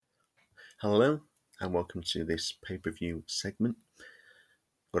Hello and welcome to this pay-per-view segment.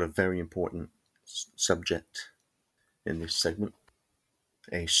 Got a very important subject in this segment,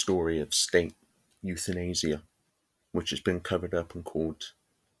 a story of state euthanasia, which has been covered up and called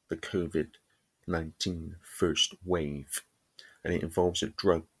the COVID-19 first wave, and it involves a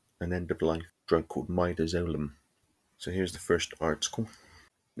drug, an end-of-life drug called midazolam. So here's the first article.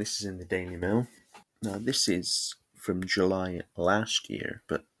 This is in the Daily Mail. Now this is from July last year,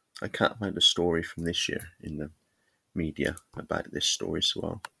 but I can't find a story from this year in the media about this story, so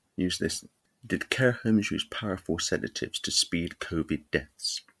I'll use this. Did care homes use powerful sedatives to speed COVID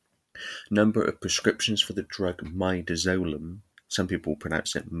deaths? Number of prescriptions for the drug midazolam, some people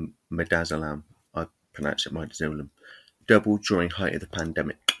pronounce it midazolam, I pronounce it midazolam, doubled during height of the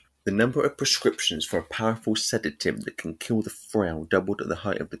pandemic. The number of prescriptions for a powerful sedative that can kill the frail doubled at the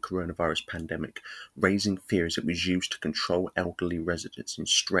height of the coronavirus pandemic, raising fears it was used to control elderly residents in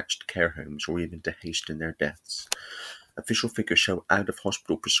stretched care homes or even to hasten their deaths. Official figures show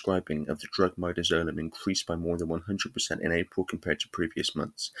out-of-hospital prescribing of the drug midazolam increased by more than 100% in April compared to previous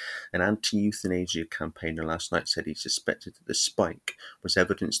months. An anti-euthanasia campaigner last night said he suspected that the spike was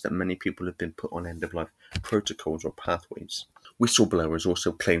evidence that many people have been put on end-of-life protocols or pathways. Whistleblowers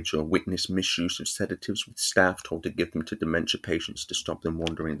also claim to have witnessed misuse of sedatives, with staff told to give them to dementia patients to stop them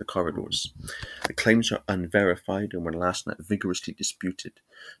wandering the corridors. The claims are unverified and were last night vigorously disputed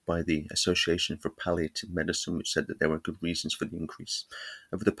by the Association for Palliative Medicine, which said that there were good reasons for the increase.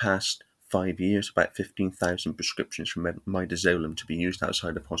 Over the past 5 years, about 15,000 prescriptions for midazolam to be used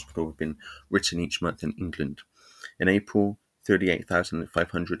outside of hospital have been written each month in England. In April,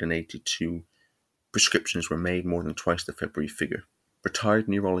 38,582 prescriptions were made, more than twice the February figure. Retired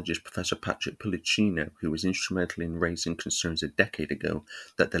neurologist Professor Patrick Pellicino, who was instrumental in raising concerns a decade ago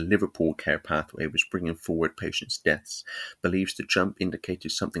that the Liverpool care pathway was bringing forward patients' deaths, believes the jump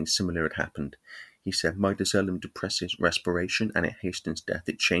indicated something similar had happened. He said midazolam depresses respiration and it hastens death.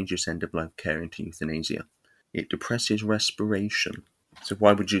 It changes end-of-life care into euthanasia. It depresses respiration. So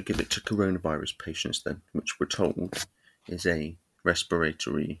why would you give it to coronavirus patients then, which we're told is a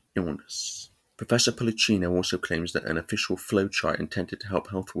respiratory illness? Professor Pellicino also claims that an official flowchart intended to help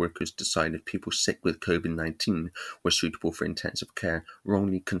health workers decide if people sick with COVID-19 were suitable for intensive care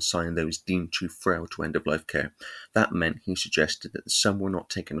wrongly consigned those deemed too frail to end-of-life care. That meant, he suggested, that some were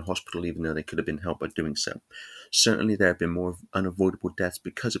not taken to hospital even though they could have been helped by doing so. Certainly there have been more unavoidable deaths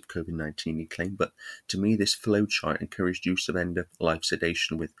because of COVID-19, he claimed, but to me this flowchart encouraged use of end-of-life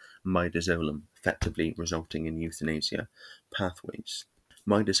sedation with midazolam, effectively resulting in euthanasia pathways.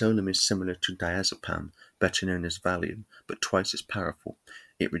 Midazolam is similar to diazepam, better known as Valium, but twice as powerful.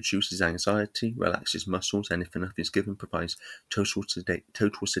 It reduces anxiety, relaxes muscles, and if enough is given, provides total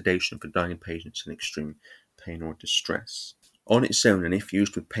sedation for dying patients in extreme pain or distress. On its own, and if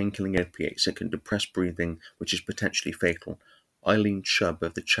used with pain-killing opiates, it can depress breathing, which is potentially fatal. Eileen Chubb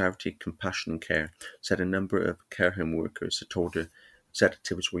of the charity Compassion and Care said a number of care home workers had told her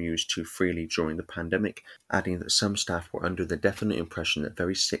sedatives were used too freely during the pandemic, adding that some staff were under the definite impression that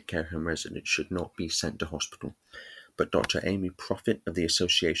very sick care home residents should not be sent to hospital. But Dr. Amy Proffitt of the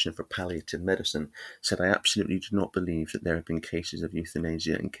Association for Palliative Medicine said, "I absolutely do not believe that there have been cases of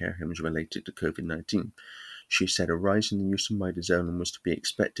euthanasia in care homes related to COVID-19. She said a rise in the use of midazolam was to be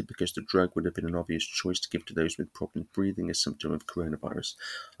expected because the drug would have been an obvious choice to give to those with problems breathing, a symptom of coronavirus.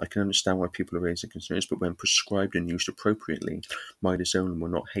 I can understand why people are raising concerns, but when prescribed and used appropriately, midazolam will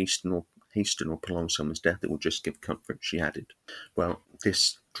not hasten or prolong someone's death. It will just give comfort," she added. Well,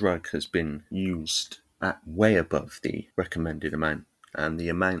 this drug has been used at way above the recommended amount and the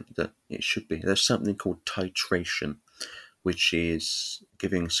amount that it should be. There's something called titration, which is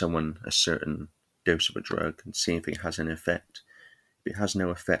giving someone a certain dose of a drug and seeing if it has an effect. If it has no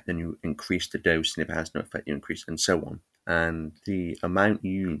effect, then you increase the dose, and if it has no effect, you increase, and so on. And the amount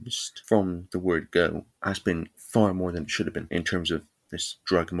used from the word go has been far more than it should have been in terms of this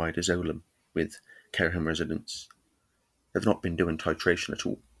drug midazolam with care home residents. They've not been doing titration at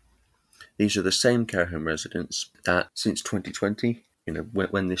all. These are the same care home residents that since 2020,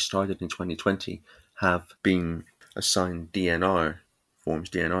 when this started in 2020, have been assigned DNR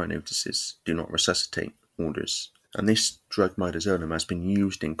forms, DNR notices, do not resuscitate orders. And this drug midazolam has been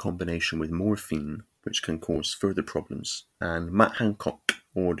used in combination with morphine, which can cause further problems. And Matt Hancock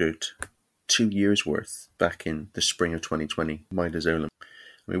ordered 2 years worth back in the spring of 2020, midazolam.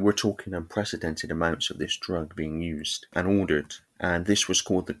 I mean, we're talking unprecedented amounts of this drug being used and ordered, and this was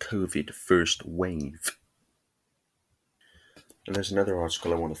called the COVID first wave. And there's another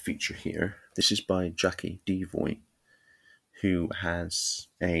article I want to feature here. This is by Jackie Devoy. who has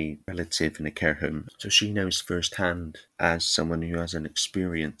a relative in a care home. So she knows firsthand, as someone who has an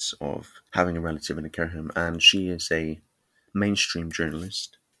experience of having a relative in a care home, and she is a mainstream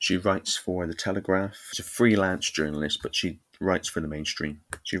journalist. She writes for The Telegraph. She's a freelance journalist, but she writes for the mainstream.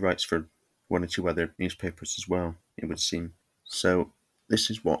 She writes for one or two other newspapers as well, it would seem. So this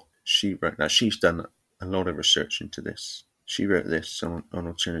is what she wrote. Now, she's done a lot of research into this. She wrote this on an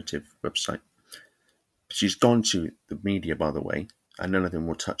alternative website. She's gone to the media, by the way, and none of them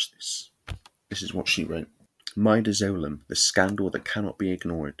will touch this. This is what she wrote. Midazolam, the scandal that cannot be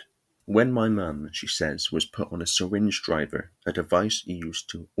ignored. When my mum, she says, was put on a syringe driver, a device used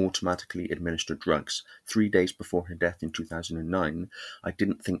to automatically administer drugs, 3 days before her death in 2009, I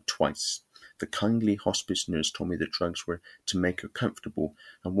didn't think twice. The kindly hospice nurse told me the drugs were to make her comfortable,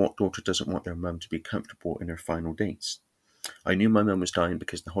 and what daughter doesn't want their mum to be comfortable in her final days? I knew my mum was dying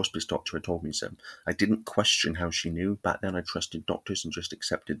because the hospice doctor had told me so. I didn't question how she knew. Back then I trusted doctors and just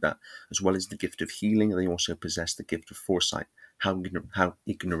accepted that. As well as the gift of healing, they also possessed the gift of foresight. How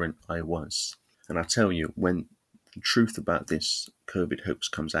ignorant I was. And I tell you, when the truth about this COVID hoax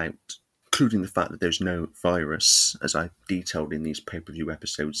comes out, including the fact that there's no virus, as I've detailed in these pay-per-view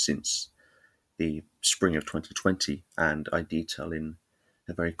episodes since the spring of 2020, and I detail in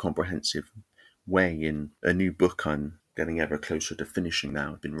a very comprehensive way in a new book I'm getting ever closer to finishing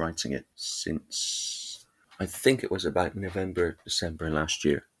now. I've been writing it since, I think it was about November, December last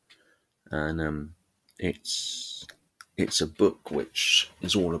year. And it's a book which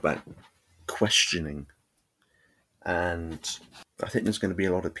is all about questioning. And I think there's going to be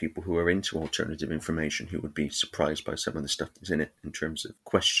a lot of people who are into alternative information who would be surprised by some of the stuff that's in it in terms of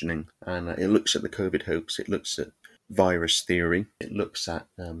questioning. And it looks at the COVID hoax, it looks at virus theory, it looks at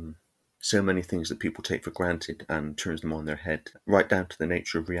so many things that people take for granted and turns them on their head, right down to the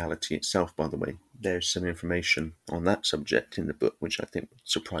nature of reality itself, by the way. There's some information on that subject in the book, which I think would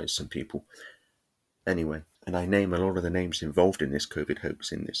surprise some people. Anyway, and I name a lot of the names involved in this COVID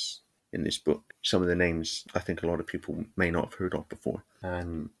hoax in this book. Some of the names I think a lot of people may not have heard of before.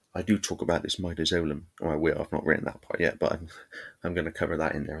 And I do talk about this midazolam, or I will. I've not written that part yet, but I'm going to cover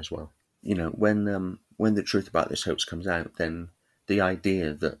that in there as well. You know, when the truth about this hoax comes out, then the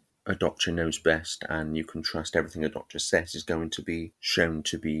idea that a doctor knows best and you can trust everything a doctor says is going to be shown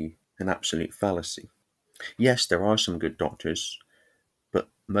to be an absolute fallacy. Yes, there are some good doctors, but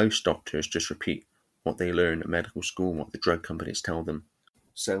most doctors just repeat what they learn at medical school, what the drug companies tell them.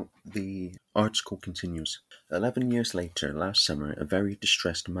 So the article continues. 11 years later, last summer, a very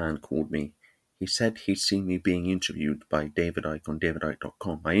distressed man called me. He said he'd seen me being interviewed by David Icke on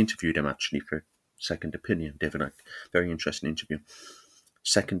davidicke.com. I interviewed him actually for Second Opinion, David Icke. Very interesting interview.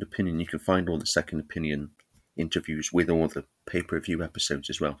 Second Opinion, you can find all the Second Opinion interviews with all the pay-per-view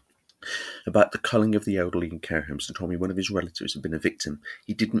episodes as well. About the culling of the elderly in care homes, and told me one of his relatives had been a victim.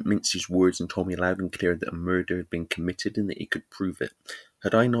 He didn't mince his words and told me loud and clear that a murder had been committed and that he could prove it.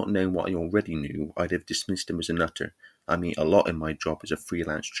 Had I not known what I already knew, I'd have dismissed him as a nutter. I mean a lot in my job as a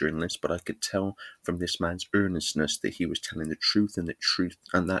freelance journalist, but I could tell from this man's earnestness that he was telling the truth,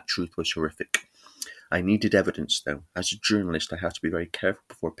 and that truth was horrific. I needed evidence, though. As a journalist, I have to be very careful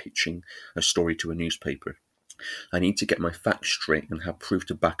before pitching a story to a newspaper. I need to get my facts straight and have proof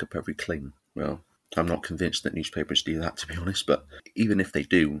to back up every claim. Well, I'm not convinced that newspapers do that, to be honest, but even if they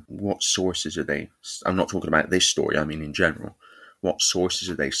do, what sources are they? I'm not talking about this story, I mean in general. What sources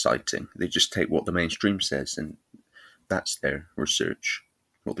are they citing? They just take what the mainstream says, and that's their research.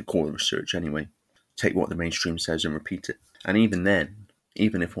 What they call research, anyway. Take what the mainstream says and repeat it. And even then,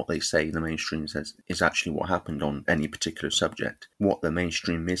 even if what they say the mainstream says is actually what happened on any particular subject, what the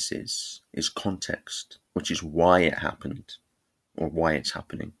mainstream misses is context, which is why it happened, or why it's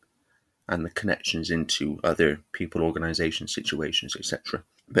happening, and the connections into other people, organisations, situations, etc.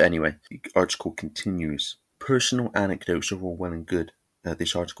 But anyway, the article continues. Personal anecdotes are all well and good,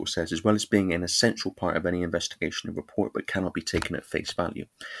 this article says, as well as being an essential part of any investigation or report, but cannot be taken at face value.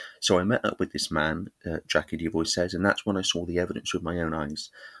 So I met up with this man, Jackie Devoy says, and that's when I saw the evidence with my own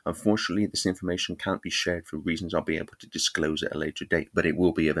eyes. Unfortunately, this information can't be shared for reasons I'll be able to disclose at a later date, but it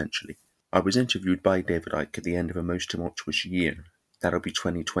will be eventually. I was interviewed by David Icke at the end of a most tumultuous year. That'll be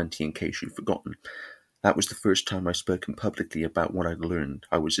 2020 in case you've forgotten. That was the first time I'd spoken publicly about what I'd learned.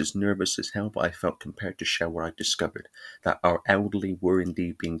 I was as nervous as hell, but I felt compelled to share what I'd discovered, that our elderly were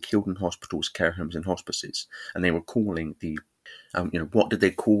indeed being killed in hospitals, care homes and hospices, and they were calling the, what did they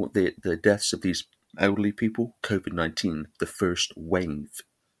call the deaths of these elderly people? COVID-19, the first wave.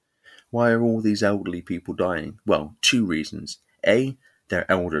 Why are all these elderly people dying? Well, two reasons. A, they're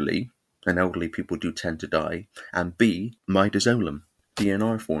elderly, and elderly people do tend to die, and B, midazolam,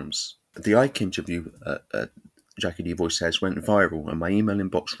 DNR forms. The Icke interview Jackie Devoy says, went viral and my email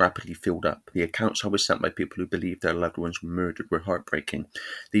inbox rapidly filled up. The accounts I was sent by people who believed their loved ones were murdered were heartbreaking.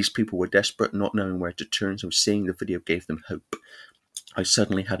 These people were desperate, not knowing where to turn, so seeing the video gave them hope. I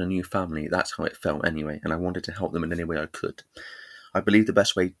suddenly had a new family, that's how it felt anyway, and I wanted to help them in any way I could. I believe the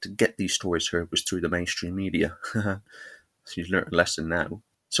best way to get these stories heard was through the mainstream media. So you've learned a lesson now.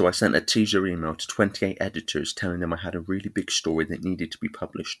 So I sent a teaser email to 28 editors telling them I had a really big story that needed to be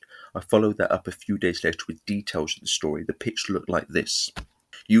published. I followed that up a few days later with details of the story. The pitch looked like this.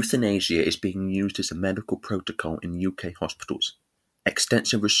 Euthanasia is being used as a medical protocol in UK hospitals.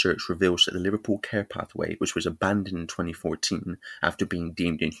 Extensive research reveals that the Liverpool care pathway, which was abandoned in 2014 after being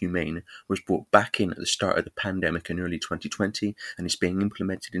deemed inhumane, was brought back in at the start of the pandemic in early 2020 and is being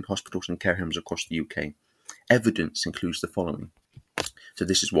implemented in hospitals and care homes across the UK. Evidence includes the following. So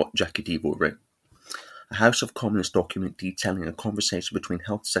this is what Jackie Devoy wrote. A House of Commons document detailing a conversation between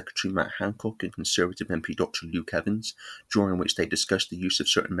Health Secretary Matt Hancock and Conservative MP Dr Luke Evans, during which they discussed the use of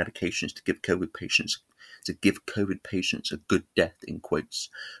certain medications to give COVID patients a good death, in quotes.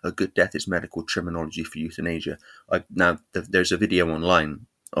 A good death is medical terminology for euthanasia. There's a video online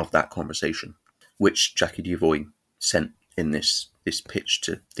of that conversation, which Jackie Devoy sent in this pitch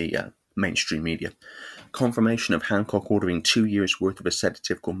to the mainstream media. Confirmation of Hancock ordering 2 years' worth of a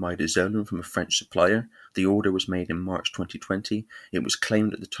sedative called midazolam from a French supplier. The order was made in March 2020. It was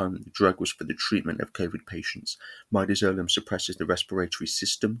claimed at the time that the drug was for the treatment of COVID patients. Midazolam suppresses the respiratory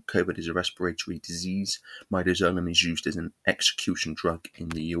system. COVID is a respiratory disease. Midazolam is used as an execution drug in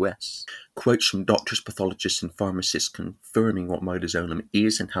the US. Quotes from doctors, pathologists, and pharmacists confirming what midazolam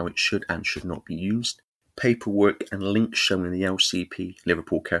is and how it should and should not be used. Paperwork and links showing the LCP,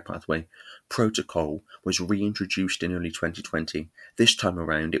 Liverpool Care Pathway, protocol was reintroduced in early 2020. This time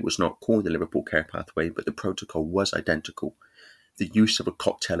around, it was not called the Liverpool Care Pathway, but the protocol was identical. The use of a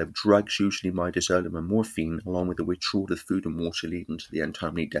cocktail of drugs, usually midazolam and morphine, along with the withdrawal of food and water, leading to the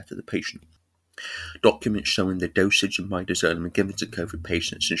untimely death of the patient. Documents showing the dosage of midazolam given to COVID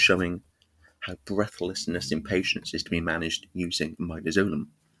patients and showing how breathlessness in patients is to be managed using midazolam.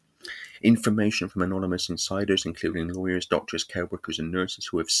 Information from anonymous insiders, including lawyers, doctors, care workers, and nurses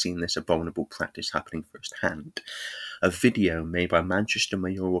who have seen this abominable practice happening firsthand. A video made by Manchester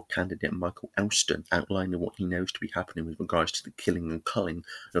mayoral candidate Michael Elston outlining what he knows to be happening with regards to the killing and culling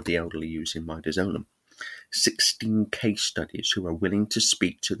of the elderly using midazolam. 16 case studies who are willing to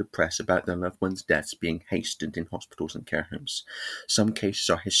speak to the press about their loved ones' deaths being hastened in hospitals and care homes. Some cases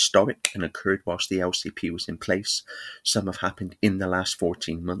are historic and occurred whilst the LCP was in place. Some have happened in the last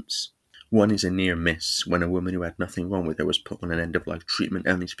 14 months. One is a near miss, when a woman who had nothing wrong with her was put on an end-of-life treatment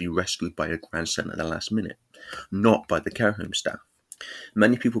only to be rescued by her grandson at the last minute, not by the care home staff.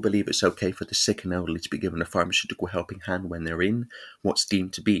 Many people believe it's okay for the sick and elderly to be given a pharmaceutical helping hand when they're in what's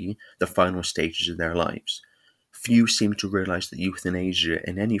deemed to be the final stages of their lives. Few seem to realise that euthanasia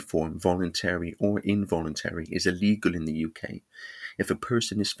in any form, voluntary or involuntary, is illegal in the UK. If a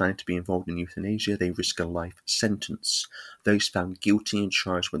person is found to be involved in euthanasia, they risk a life sentence. Those found guilty and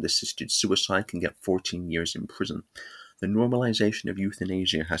charged with assisted suicide can get 14 years in prison. The normalisation of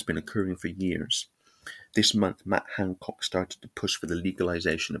euthanasia has been occurring for years. This month, Matt Hancock started to push for the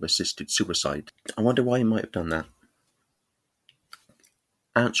legalisation of assisted suicide. I wonder why he might have done that.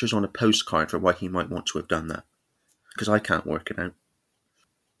 Answers on a postcard for why he might want to have done that, because I can't work it out.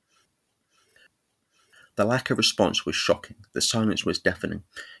 The lack of response was shocking. The silence was deafening.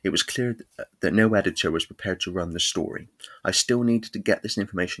 It was clear that no editor was prepared to run the story. I still needed to get this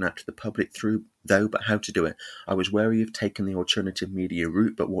information out to the public but how to do it? I was wary of taking the alternative media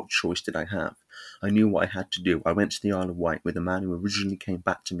route, but what choice did I have? I knew what I had to do. I went to the Isle of Wight with a man who originally came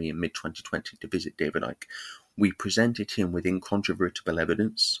back to me in mid-2020 to visit David Icke. We presented him with incontrovertible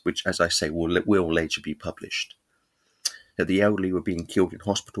evidence, which, as I say, will later be published, that the elderly were being killed in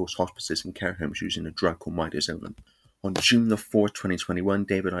hospitals, hospices, and care homes using a drug called midazolam. On June the 4th, 2021,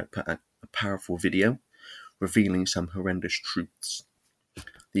 David Icke put out a powerful video revealing some horrendous truths.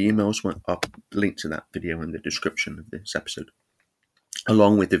 The emails went up, linked to that video in the description of this episode,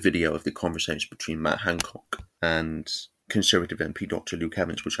 along with the video of the conversation between Matt Hancock and Conservative MP Dr Luke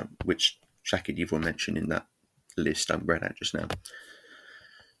Evans, which Jackie Devoy mentioned in that list I read out just now.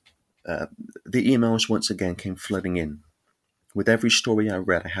 The emails once again came flooding in. With every story I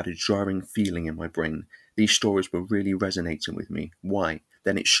read, I had a jarring feeling in my brain. These stories were really resonating with me. Why?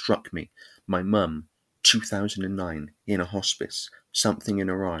 Then it struck me. My mum, 2009, in a hospice, something in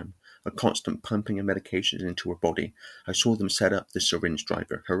her arm, a constant pumping of medications into her body. I saw them set up the syringe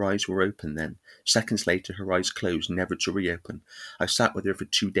driver. Her eyes were open then. Seconds later, her eyes closed, never to reopen. I sat with her for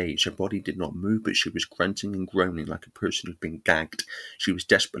 2 days. Her body did not move, but she was grunting and groaning like a person who'd been gagged. She was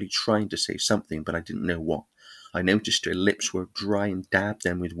desperately trying to say something, but I didn't know what. I noticed her lips were dry and dabbed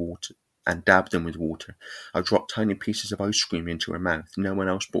them with water. I dropped tiny pieces of ice cream into her mouth. No one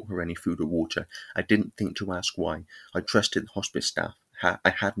else brought her any food or water. I didn't think to ask why. I trusted the hospice staff.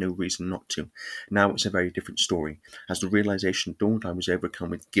 I had no reason not to. Now it's a very different story. As the realization dawned, I was overcome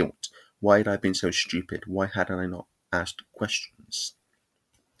with guilt. Why had I been so stupid? Why had I not asked questions?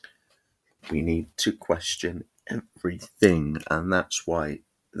 We need to question everything, and that's why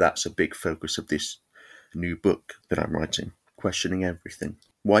that's a big focus of this new book that I'm writing, questioning everything.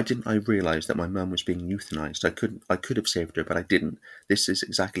 Why didn't I realise that my mum was being euthanized? I could have saved her, but I didn't. This is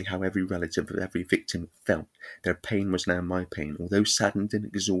exactly how every relative of every victim felt. Their pain was now my pain. Although saddened and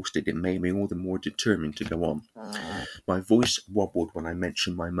exhausted, it made me all the more determined to go on. My voice wobbled when I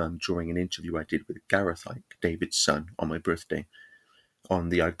mentioned my mum during an interview I did with Gareth Icke, David's son, on my birthday, on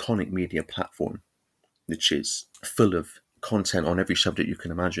the Iconic Media platform, which is full of content on every subject you can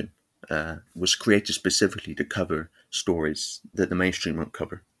imagine. Was created specifically to cover stories that the mainstream won't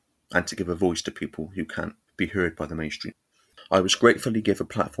cover, and to give a voice to people who can't be heard by the mainstream. I was gratefully given a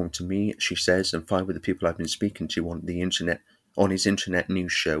platform to me, she says, and 5 of the people I've been speaking to on the internet, on his internet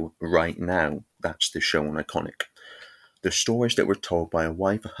news show Right Now. That's the show on Iconic. The stories that were told by a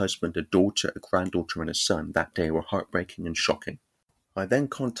wife, a husband, a daughter, a granddaughter, and a son that day were heartbreaking and shocking. I then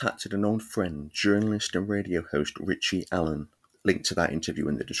contacted an old friend, journalist and radio host Richie Allen, linked to that interview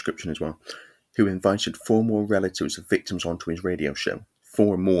in the description as well, who invited 4 more relatives of victims onto his radio show.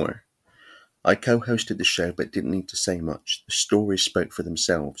 4 more. I co-hosted the show but didn't need to say much. The stories spoke for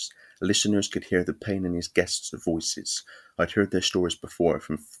themselves. Listeners could hear the pain in his guests' voices. I'd heard their stories before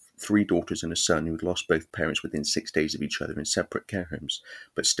from 3 daughters and a son who'd lost both parents within 6 days of each other in separate care homes,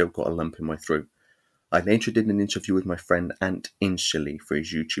 but still got a lump in my throat. I later did an interview with my friend Ant Insley for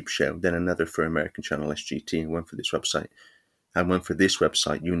his YouTube show, then another for American channel SGT, and one for this website,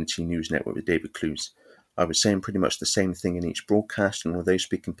 Unity News Network with David Clues. I was saying pretty much the same thing in each broadcast, and although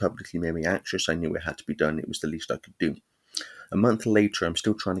speaking publicly made me anxious, I knew it had to be done. It was the least I could do. A month later, I'm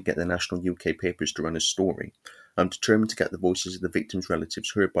still trying to get the national UK papers to run a story. I'm determined to get the voices of the victims'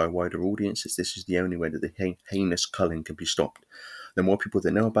 relatives heard by a wider audience, as this is the only way that the heinous culling can be stopped. The more people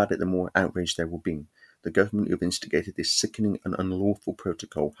that know about it, the more outrage there will be. The government who have instigated this sickening and unlawful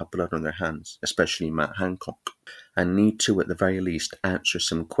protocol have blood on their hands, especially Matt Hancock, and need to, at the very least, answer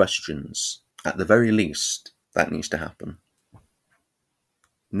some questions. At the very least, that needs to happen.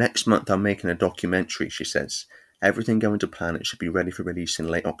 Next month I'm making a documentary, she says. Everything going to plan, it should be ready for release in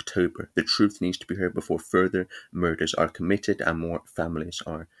late October. The truth needs to be heard before further murders are committed and more families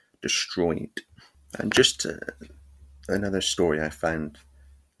are destroyed. And just another story I found.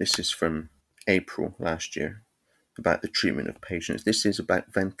 This is from April last year, about the treatment of patients. This is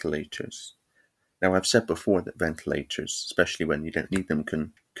about ventilators. Now, I've said before that ventilators, especially when you don't need them,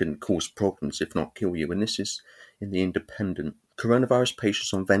 can cause problems, if not kill you. And this is in The Independent. Coronavirus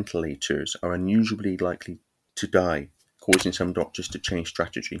patients on ventilators are unusually likely to die, causing some doctors to change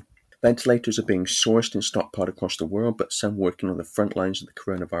strategy. Ventilators are being sourced and stockpiled across the world, but some working on the front lines of the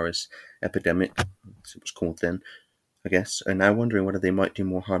coronavirus epidemic, as it was called then, I guess, are now wondering whether they might do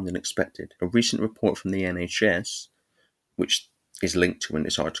more harm than expected. A recent report from the NHS, which is linked to in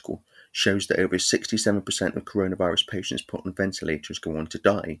this article, shows that over 67% of coronavirus patients put on ventilators go on to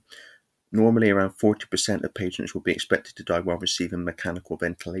die. Normally, around 40% of patients will be expected to die while receiving mechanical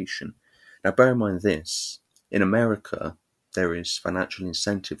ventilation. Now, bear in mind this. In America, there is financial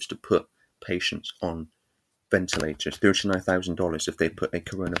incentives to put patients on ventilators. $39,000 if they put a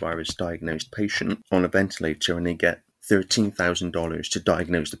coronavirus diagnosed patient on a ventilator, and they get $13,000 to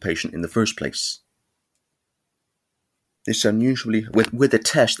diagnose the patient in the first place. This unusually, with a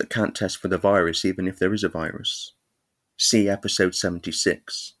test that can't test for the virus, even if there is a virus. See episode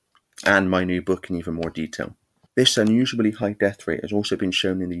 76, and my new book in even more detail. This unusually high death rate has also been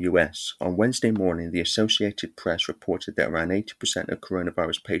shown in the US. On Wednesday morning, the Associated Press reported that around 80% of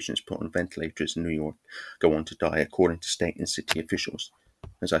coronavirus patients put on ventilators in New York go on to die, according to state and city officials.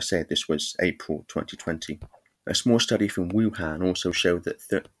 As I said, this was April 2020. A small study from Wuhan also showed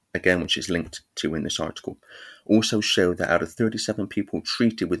that, again, which is linked to in this article, also showed that out of 37 people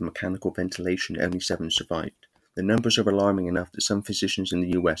treated with mechanical ventilation, only 7 survived. The numbers are alarming enough that some physicians in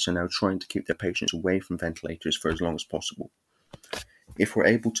the US are now trying to keep their patients away from ventilators for as long as possible. If we're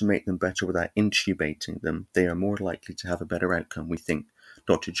able to make them better without intubating them, they are more likely to have a better outcome, we think.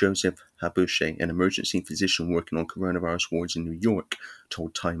 Dr. Joseph Habouche, an emergency physician working on coronavirus wards in New York,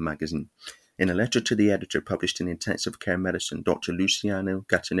 told Time magazine. In a letter to the editor published in Intensive Care Medicine, Dr. Luciano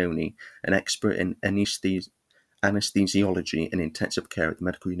Gattinoni, an expert in Anesthesiology and Intensive Care at the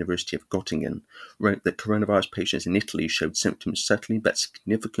Medical University of Göttingen, wrote that coronavirus patients in Italy showed symptoms subtly but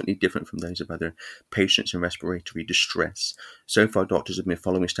significantly different from those of other patients in respiratory distress. So far, doctors have been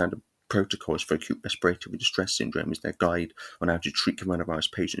following standard protocols for acute respiratory distress syndrome as their guide on how to treat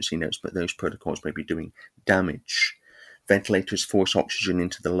coronavirus patients, he notes, but those protocols may be doing damage. Ventilators force oxygen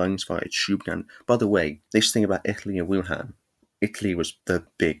into the lungs via a tube down. By the way, this thing about Italy and Wuhan, Italy was the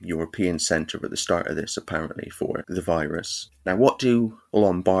big European centre at the start of this, apparently, for the virus. Now, what do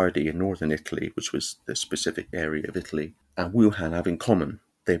Lombardy in northern Italy, which was the specific area of Italy, and Wuhan have in common?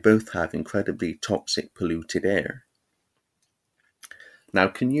 They both have incredibly toxic, polluted air. Now,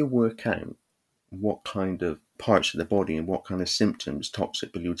 can you work out what kind of parts of the body and what kind of symptoms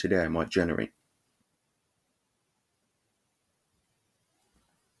toxic, polluted air might generate?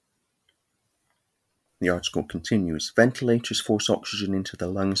 The article continues. Ventilators force oxygen into the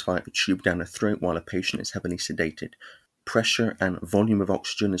lungs via a tube down the throat while a patient is heavily sedated. Pressure and volume of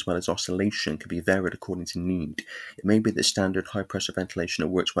oxygen as well as oscillation can be varied according to need. It may be that standard high-pressure ventilation that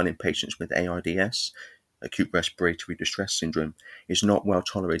works well in patients with ARDS, acute respiratory distress syndrome, is not well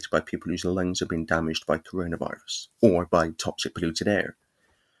tolerated by people whose lungs have been damaged by coronavirus or by toxic polluted air.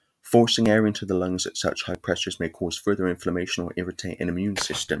 Forcing air into the lungs at such high pressures may cause further inflammation or irritate an immune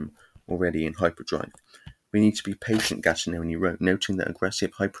system already in hyperdrive. We need to be patient, Gattinoni wrote, noting that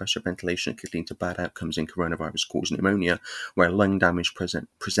aggressive high-pressure ventilation could lead to bad outcomes in coronavirus-caused pneumonia, where lung damage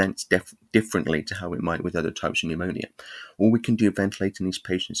presents differently to how it might with other types of pneumonia. All we can do ventilating these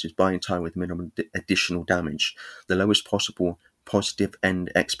patients is buy time with minimal additional damage, the lowest possible positive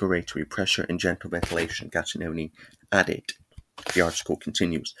end expiratory pressure and gentle ventilation, Gattinoni added. The article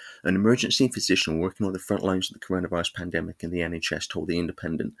continues. An emergency physician working on the front lines of the coronavirus pandemic in the NHS told The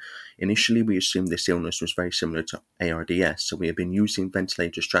Independent, initially we assumed this illness was very similar to ARDS, so we have been using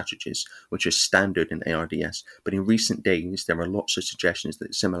ventilator strategies, which are standard in ARDS, but in recent days there are lots of suggestions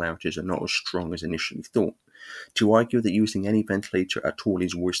that similarities are not as strong as initially thought. To argue that using any ventilator at all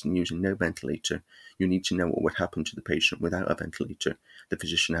is worse than using no ventilator, you need to know what would happen to the patient without a ventilator, the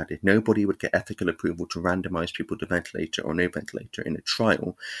physician added. Nobody would get ethical approval to randomize people to ventilator or no ventilator in a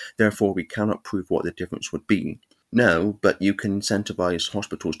trial, therefore we cannot prove what the difference would be. No, but you can incentivize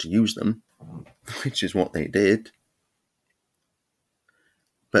hospitals to use them, which is what they did.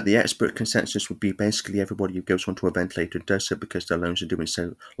 But the expert consensus would be basically everybody who goes onto a ventilator does so because their lungs are doing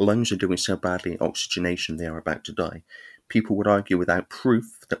so badly in oxygenation they are about to die. People would argue without proof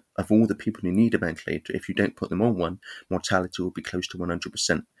that of all the people who need a ventilator, if you don't put them on one, mortality will be close to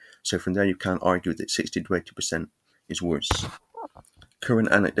 100%. So from there you can't argue that 60 to 80% is worse.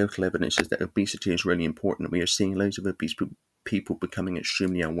 Current anecdotal evidence is that obesity is really important. We are seeing loads of obese people becoming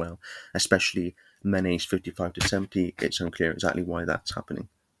extremely unwell, especially men aged 55 to 70. It's unclear exactly why that's happening.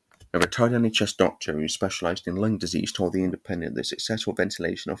 A retired NHS doctor who specialised in lung disease told The Independent that successful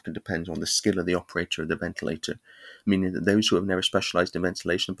ventilation often depends on the skill of the operator of the ventilator, meaning that those who have never specialised in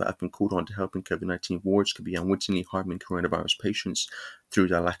ventilation but have been called on to help in COVID-19 wards could be unwittingly harming coronavirus patients through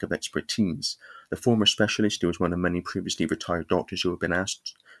their lack of expertise. The former specialist, who was one of many previously retired doctors who have been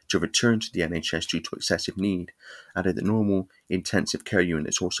asked to return to the NHS due to excessive need, added that normal intensive care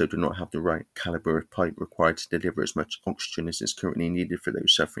units also do not have the right calibre of pipe required to deliver as much oxygen as is currently needed for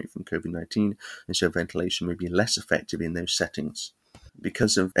those suffering from COVID-19, and so ventilation may be less effective in those settings.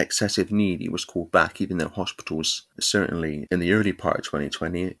 Because of excessive need, he was called back, even though hospitals, certainly in the early part of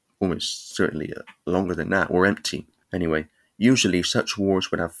 2020, almost certainly longer than that, were empty. Anyway, usually, such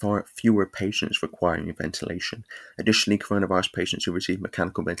wards would have far fewer patients requiring ventilation. Additionally, coronavirus patients who receive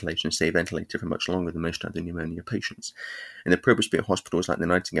mechanical ventilation stay ventilated for much longer than most other pneumonia patients. In the purpose-built hospitals like the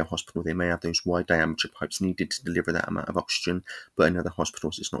Nightingale Hospital, they may have those wide-diameter pipes needed to deliver that amount of oxygen, but in other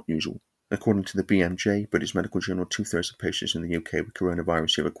hospitals it's not usual. According to the BMJ, British Medical Journal, 2/3 of patients in the UK with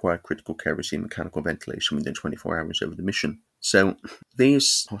coronavirus who require critical care receive mechanical ventilation within 24 hours over the mission. So,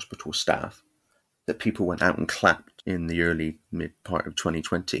 these hospital staff that people went out and clapped in the early mid part of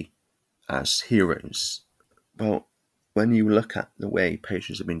 2020 as heroes. Well, when you look at the way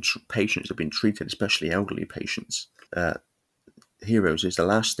patients have been treated, especially elderly patients, heroes is the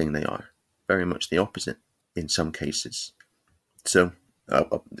last thing they are. Very much the opposite in some cases. So,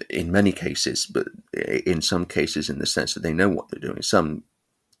 in many cases, but in some cases in the sense that they know what they're doing. Some,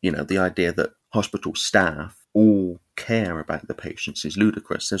 the idea that hospital staff all care about the patients is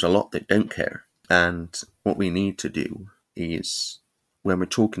ludicrous. There's a lot that don't care. And what we need to do is, when we're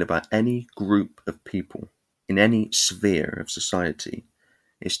talking about any group of people in any sphere of society,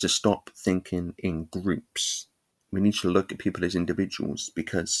 is to stop thinking in groups. We need to look at people as individuals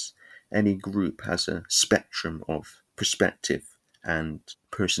because any group has a spectrum of perspective and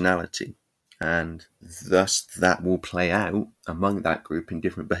personality. and thus that will play out among that group in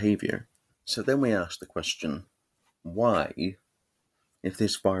different behaviour. So then we ask the question, why, if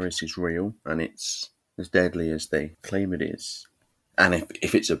this virus is real and it's as deadly as they claim it is, and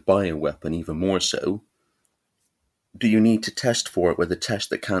if it's a bioweapon even more so, do you need to test for it with a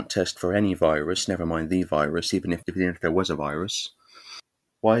test that can't test for any virus, never mind the virus, even if there was a virus?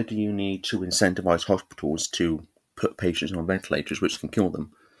 Why do you need to incentivize hospitals to put patients on ventilators, which can kill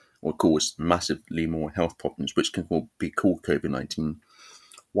them, or cause massively more health problems, which can be called COVID-19?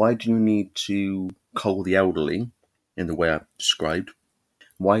 Why do you need to cull the elderly in the way I've described?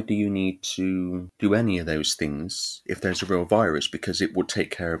 Why do you need to do any of those things if there's a real virus? Because it will take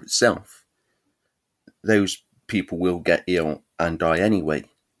care of itself. Those people will get ill and die anyway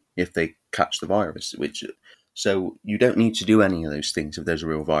if they catch the virus. So you don't need to do any of those things if there's a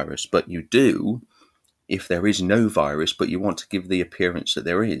real virus, but you do if there is no virus, but you want to give the appearance that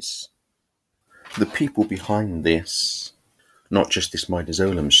there is. The people behind this, not just this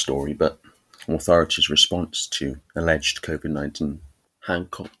midazolam story, but authorities' response to alleged COVID-19,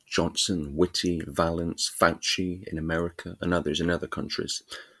 Hancock, Johnson, Whitty, Valence, Fauci in America, and others in other countries,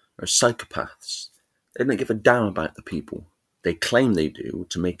 are psychopaths. They don't give a damn about the people. They claim they do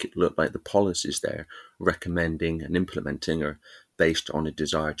to make it look like the policies they're recommending and implementing are based on a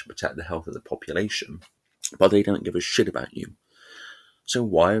desire to protect the health of the population, but they don't give a shit about you. So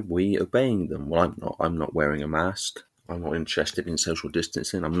why are we obeying them? Well, I'm not wearing a mask. I'm not interested in social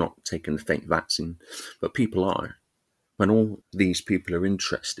distancing. I'm not taking the fake vaccine, but people are. When all these people are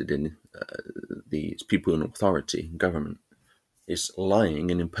interested in, these people in authority, government, is lying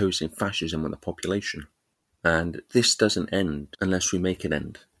and imposing fascism on the population. And this doesn't end unless we make it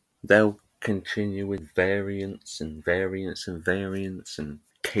end. They'll continue with variants and variants and variants and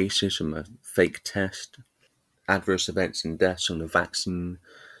cases from a fake test, adverse events and deaths from the vaccine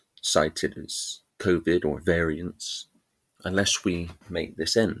cited as COVID or variants, unless we make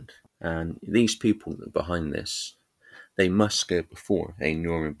this end. And these people behind this, they must go before a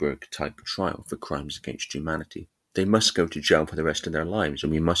Nuremberg-type trial for crimes against humanity. They must go to jail for the rest of their lives,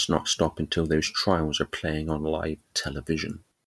 and we must not stop until those trials are playing on live television.